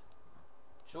great.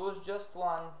 Choose just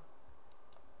one.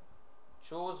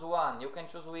 Choose one. You can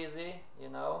choose Wizzy, you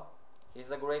know.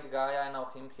 He's a great guy, I know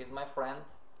him, he's my friend.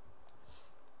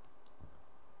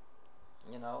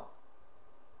 You know.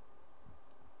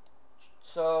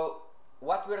 So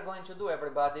what we're going to do,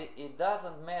 everybody, it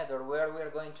doesn't matter where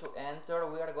we're going to enter.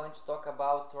 We are going to talk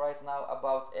about right now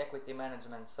about equity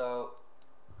management. So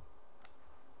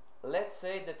let's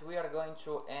say that we are going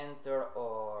to enter,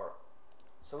 or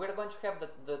so we're going to have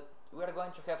we are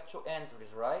going to have two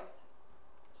entries, right?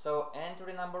 So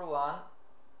entry number one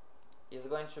is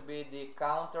going to be the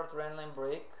counter trend line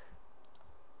break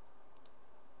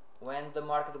when the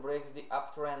market breaks the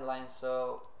uptrend line.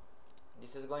 So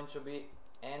this is going to be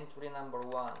entry number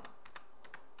one.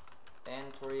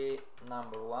 Entry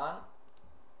number one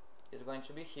is going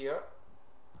to be here,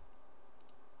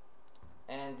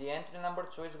 and the entry number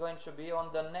two is going to be on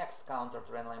the next counter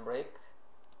trend line break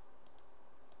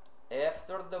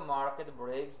after the market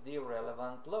breaks the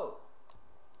relevant low.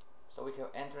 So we have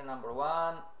entry number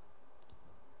one,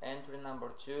 entry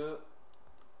number two.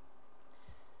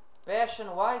 Passion,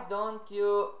 why don't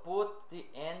you put the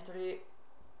entry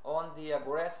on the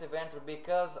aggressive entry?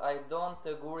 Because I don't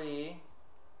agree.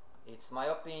 It's my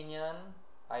opinion.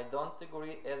 I don't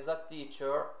agree as a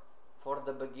teacher for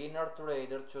the beginner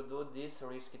trader to do these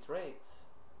risky trades.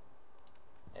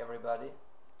 Everybody,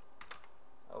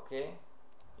 okay?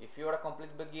 If you're a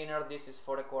complete beginner, this is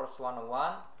for the course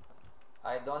 101.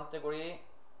 I don't agree.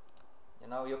 You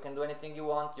know, you can do anything you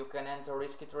want. You can enter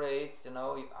risky trades. You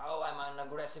know, oh, I'm an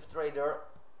aggressive trader.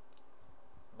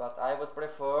 But I would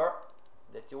prefer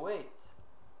that you wait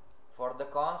for the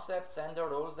concepts and the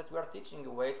rules that we are teaching you.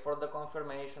 Wait for the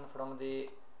confirmation from the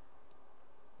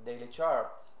daily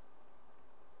chart.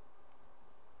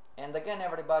 And again,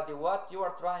 everybody, what you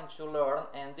are trying to learn,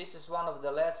 and this is one of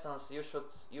the lessons you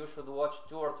should watch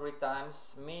 2 or 3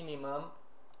 times minimum,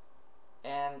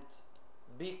 and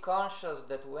be conscious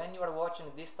that when you are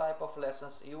watching this type of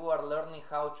lessons, you are learning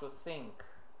how to think.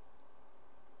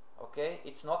 Okay,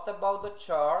 it's not about the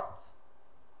chart,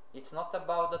 it's not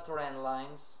about the trend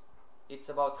lines, it's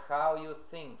about how you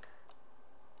think,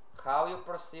 how you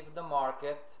perceive the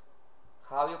market,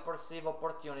 how you perceive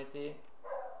opportunity,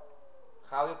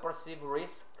 how you perceive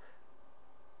risk,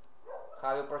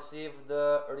 how you perceive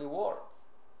the reward.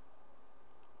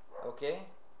 Okay,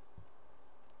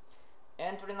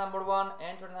 entry number one,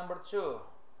 entry number two.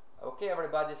 Okay,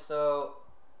 everybody, so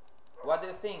what do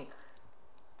you think?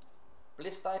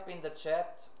 Please type in the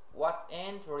chat what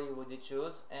entry would you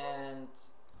choose and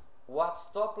what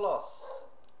stop loss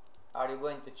are you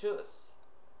going to choose.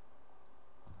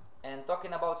 And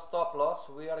talking about stop loss,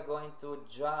 we are going to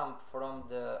jump from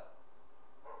the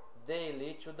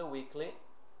daily to the weekly.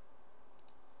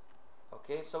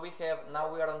 Okay, so we have,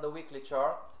 now we are on the weekly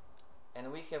chart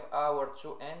and we have our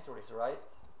 2 entries, right?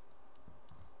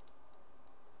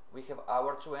 We have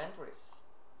our 2 entries.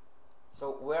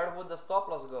 So where would the stop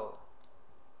loss go?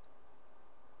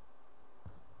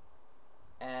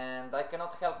 And I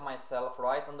cannot help myself,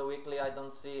 right? On the weekly I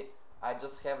don't see, I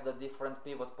just have the different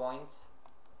pivot points,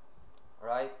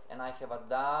 right? And I have a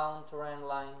downtrend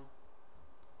line.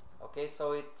 Okay,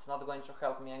 so it's not going to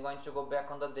help me. I'm going to go back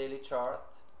on the daily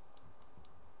chart.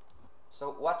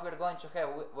 So what we're going to have,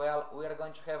 well, we are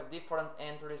going to have different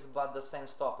entries but the same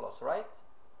stop loss, right?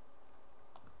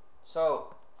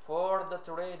 So for the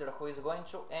trader who is going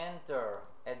to enter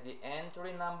at the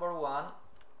entry number 1,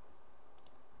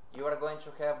 you are going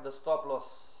to have the stop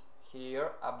loss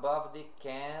here above the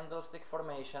candlestick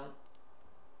formation.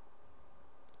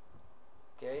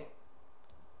 Okay,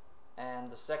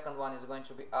 and the second one is going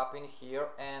to be up in here.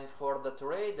 And for the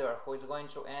trader who is going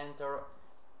to enter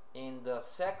in the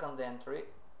second entry,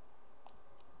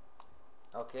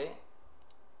 okay,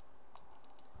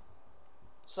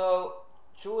 so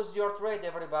choose your trade,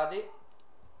 everybody.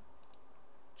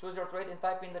 Choose your trade and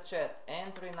type in the chat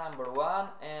entry number 1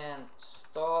 and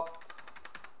stop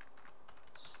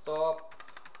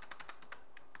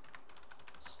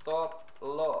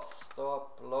loss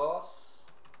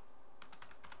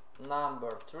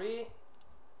number 3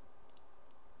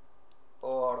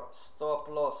 or stop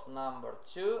loss number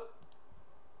 2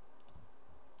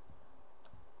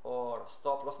 or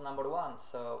stop loss number 1.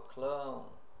 So clone,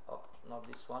 oh, not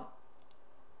this one,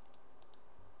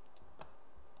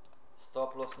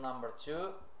 stop loss number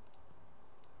 2,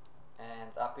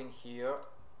 and up in here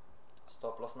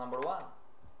stop loss number 1.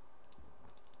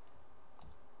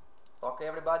 Okay,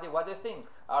 everybody, what do you think?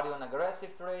 Are you an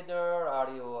aggressive trader? Are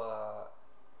you a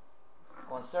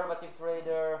conservative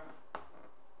trader?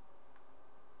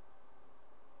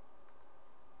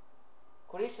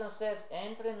 Christian says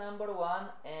entry number 1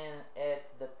 and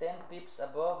at the 10 pips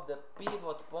above the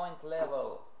pivot point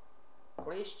level.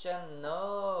 Christian,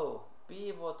 no.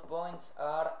 Pivot points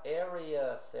are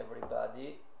areas,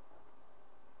 everybody.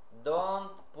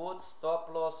 Don't put stop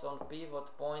loss on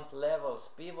pivot point levels.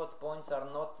 Pivot points are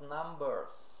not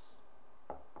numbers,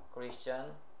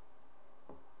 Christian.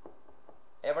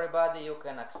 Everybody, you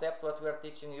can accept what we are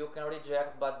teaching, you can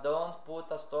reject, but don't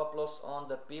put a stop loss on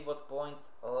the pivot point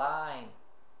line.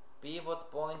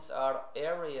 Pivot points are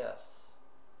areas,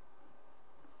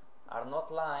 are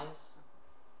not lines.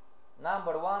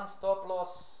 Number 1, stop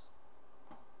loss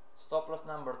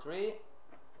number 3,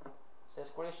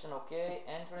 says Christian. Okay,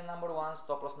 entry number 1,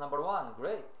 stop loss number 1,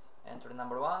 great. Entry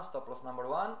number 1, stop loss number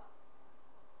 1.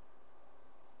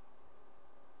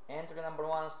 Entry number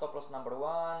 1, stop loss number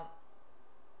 1.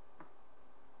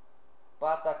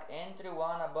 Patak, entry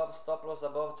 1 above stop loss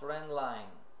above trend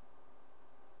line.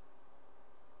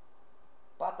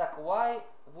 Patak, why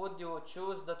would you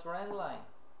choose the trend line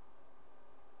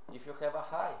if you have a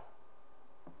high?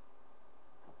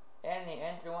 Any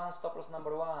entry 1, stop loss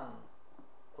number 1.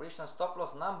 Christian, stop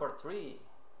loss number 3.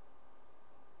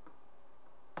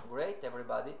 Great,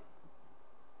 everybody.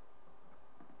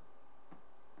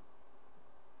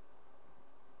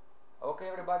 Okay,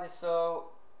 everybody,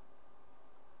 so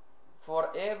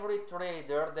for every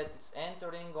trader that is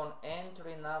entering on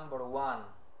entry number 1,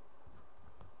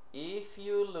 if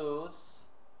you lose,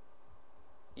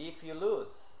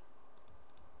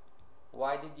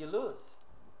 why did you lose?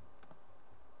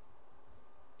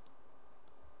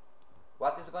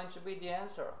 What is going to be the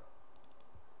answer?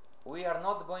 We are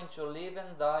not going to live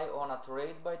and die on a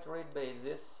trade by trade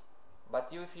basis,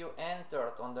 but if you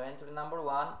entered on the entry number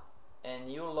 1 and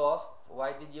you lost,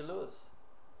 why did you lose?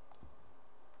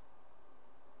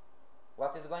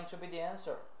 What is going to be the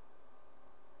answer?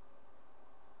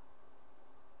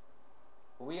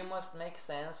 We must make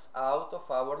sense out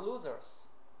of our losers.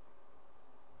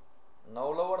 No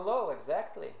lower low,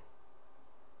 exactly.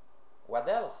 What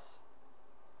else?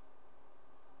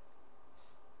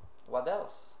 What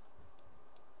else?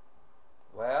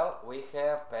 Well, we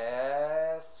have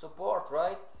past support,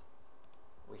 right?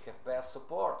 We have past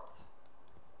support.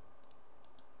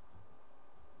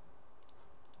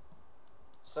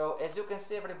 So as you can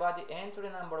see, everybody, entry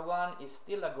number 1 is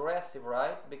still aggressive,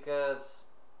 right? Because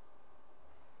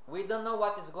we don't know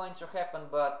what is going to happen,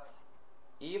 but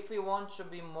if we want to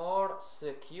be more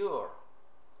secure,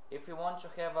 if we want to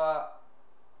have a,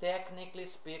 technically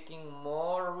speaking,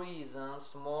 more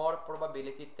reasons, more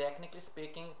probability, technically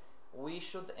speaking, we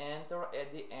should enter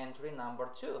at the entry number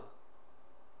 2.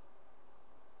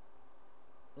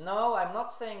 No, I'm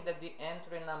not saying that the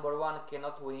entry number 1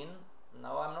 cannot win.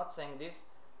 No, I'm not saying this.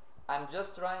 I'm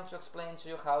just trying to explain to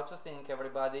you how to think,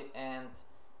 everybody. And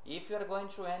if you're going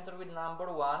to enter with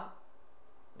number 1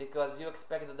 because you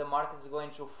expect that the market is going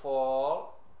to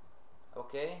fall,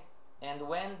 okay, and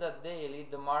when the daily,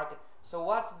 the market, so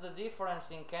what's the difference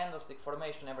in candlestick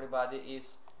formation, everybody,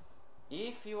 is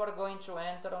if you are going to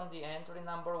enter on the entry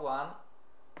number 1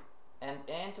 and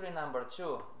entry number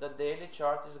 2, the daily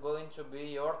chart is going to be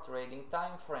your trading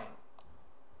time frame,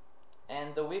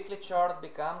 and the weekly chart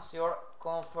becomes your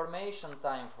confirmation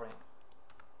time frame.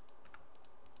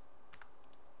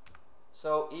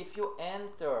 So if you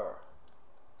enter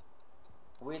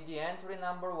with the entry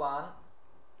number 1,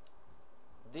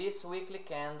 this weekly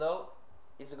candle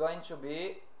is going to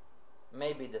be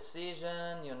maybe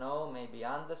decision, you know, maybe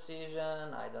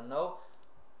undecision, I don't know.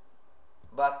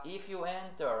 But if you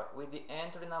enter with the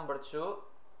entry number 2,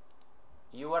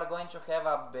 you are going to have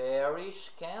a bearish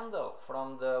candle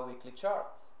from the weekly chart.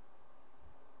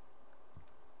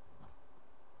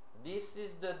 This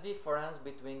is the difference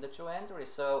between the 2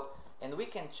 entries. So, and we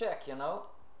can check, you know,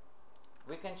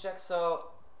 we can check.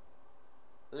 So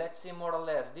let's see, more or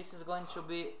less, this is going to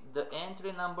be the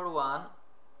entry number 1.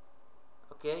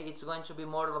 Okay, it's going to be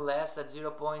more or less at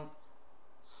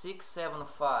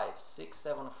 0.675,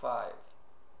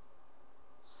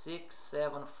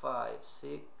 675,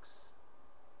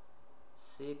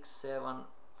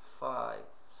 675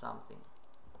 something.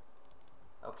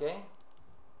 Okay,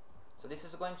 So this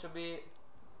is going to be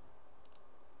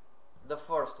the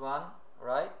first one,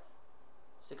 right?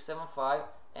 675,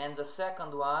 and the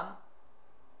second one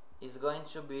is going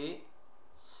to be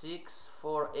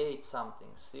 648 something.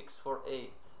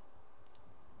 648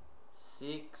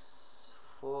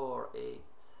 648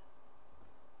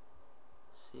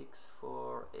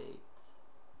 648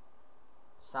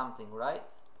 something, right?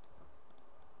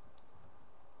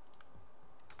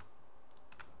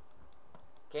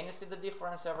 Can you see the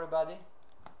difference, everybody?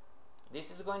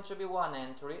 This is going to be one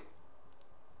entry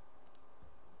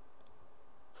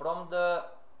from the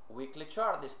weekly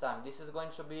chart this time. This is going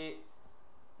to be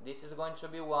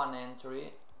one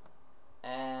entry,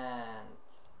 and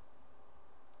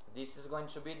this is going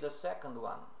to be the second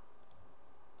one.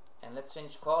 And let's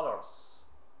change colors.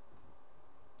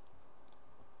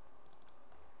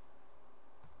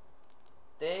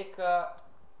 Take a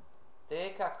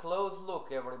close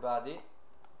look, everybody,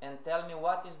 and tell me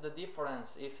what is the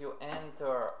difference if you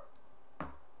enter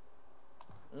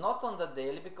not on the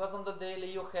daily, because on the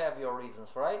daily you have your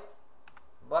reasons, right?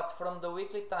 But from the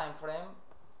weekly time frame,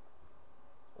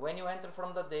 when you enter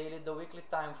from the daily, the weekly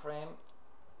time frame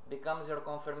becomes your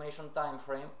confirmation time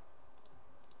frame.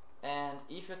 And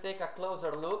if you take a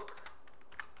closer look,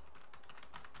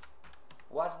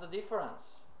 what's the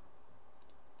difference?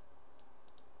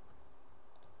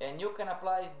 And you can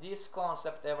apply this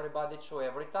concept, everybody, to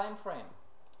every time frame.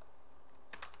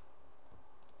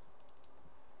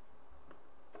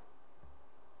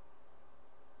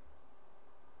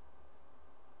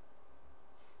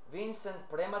 Vincent,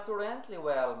 prematurely,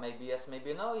 well, maybe yes,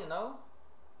 maybe no, you know.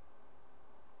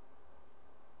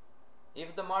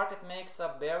 If the market makes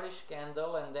a bearish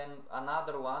candle and then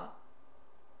another one,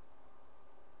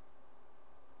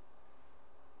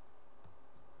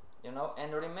 you know,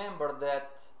 and remember that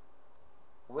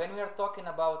when we are talking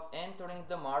about entering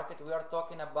the market, we are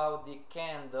talking about the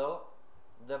candle,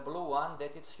 the blue one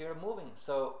that is here moving.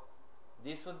 So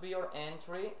this would be your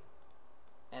entry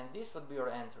and this would be your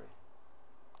entry.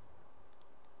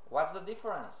 What's the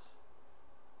difference?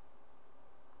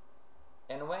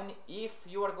 And if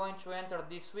you are going to enter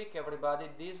this week, everybody,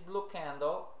 this blue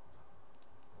candle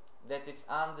that it's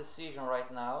on decision right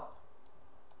now.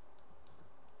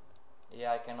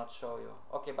 Yeah, I cannot show you.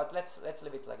 Okay, but let's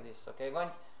leave it like this. Okay,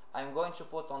 I'm going to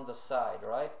put on the side,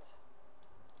 right?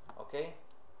 Okay.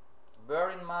 Bear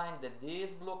in mind that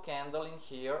this blue candle in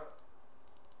here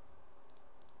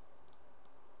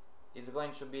is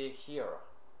going to be here.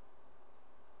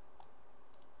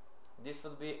 This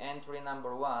would be entry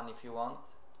number 1 if you want,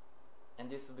 and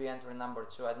this would be entry number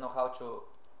 2. I don't know how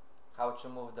to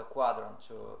move the quadrant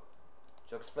to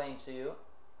explain to you.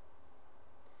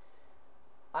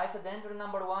 I said entry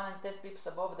number 1 and 10 pips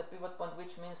above the pivot point,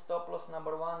 which means stop loss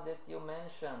number 1 that you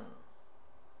mentioned.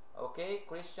 Okay,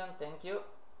 Christian, thank you.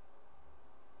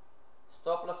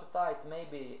 Stop loss to tight,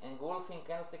 maybe. Engulfing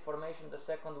candlestick formation, the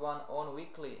second one on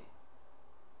weekly.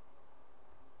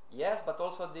 Yes, but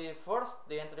also the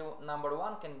entry number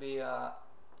 1 can be a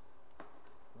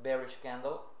bearish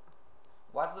candle.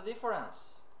 What's the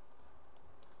difference?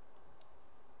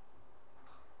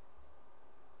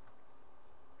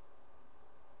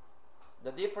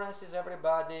 The difference is,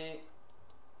 everybody,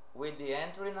 with the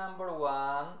entry number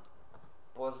 1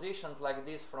 positioned like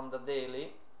this from the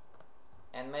daily,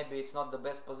 and maybe it's not the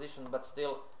best position, but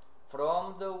still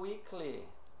from the weekly,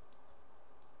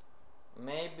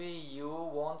 maybe you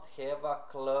won't have a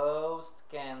closed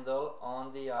candle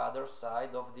on the other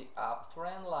side of the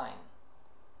uptrend line.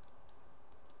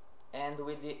 And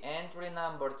with the entry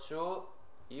number 2,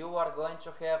 you are going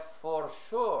to have for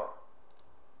sure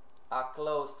a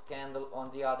closed candle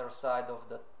on the other side of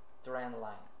the trend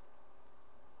line.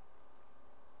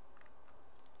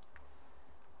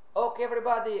 Okay,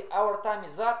 everybody, our time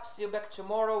is up. See you back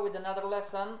tomorrow with another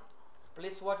lesson.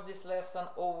 Please watch this lesson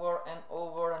over and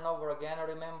over and over again.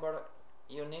 Remember,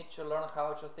 you need to learn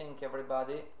how to think,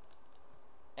 everybody.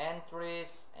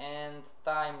 Entries and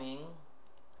timing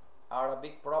are a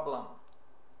big problem.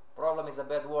 Problem is a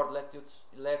bad word.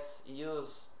 Let's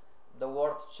use the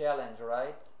word challenge,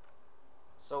 right?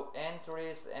 So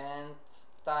entries and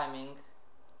timing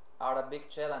are a big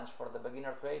challenge for the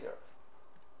beginner trader.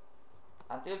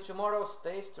 Until tomorrow,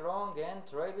 stay strong and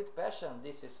trade with passion.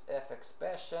 This is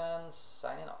FXPassion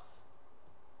signing off.